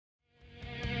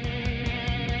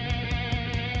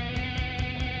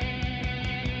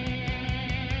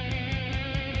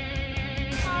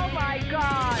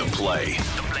play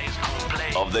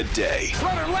of the day.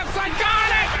 Runner left side,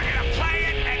 got it! They're going to play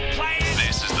it and play it.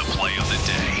 This is the play of the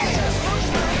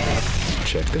day.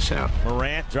 Check this out.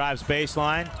 Morant drives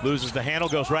baseline, loses the handle,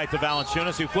 goes right to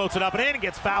Valanciunas, who floats it up and in and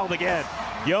gets fouled again.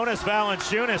 Jonas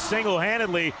Valanciunas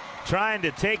single-handedly trying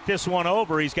to take this one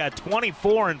over. He's got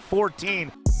 24 and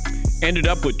 14. Ended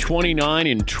up with 29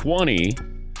 and 20,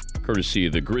 courtesy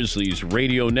of the Grizzlies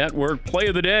Radio Network. Play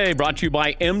of the day brought to you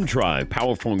by M-Drive.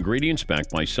 Powerful ingredients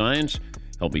backed by science.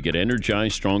 Help me get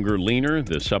energized, stronger, leaner.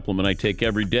 The supplement I take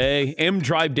every day.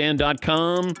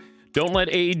 mdrivedan.com. Don't let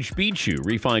age beat you.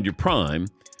 Refine your prime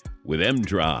with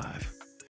M-Drive.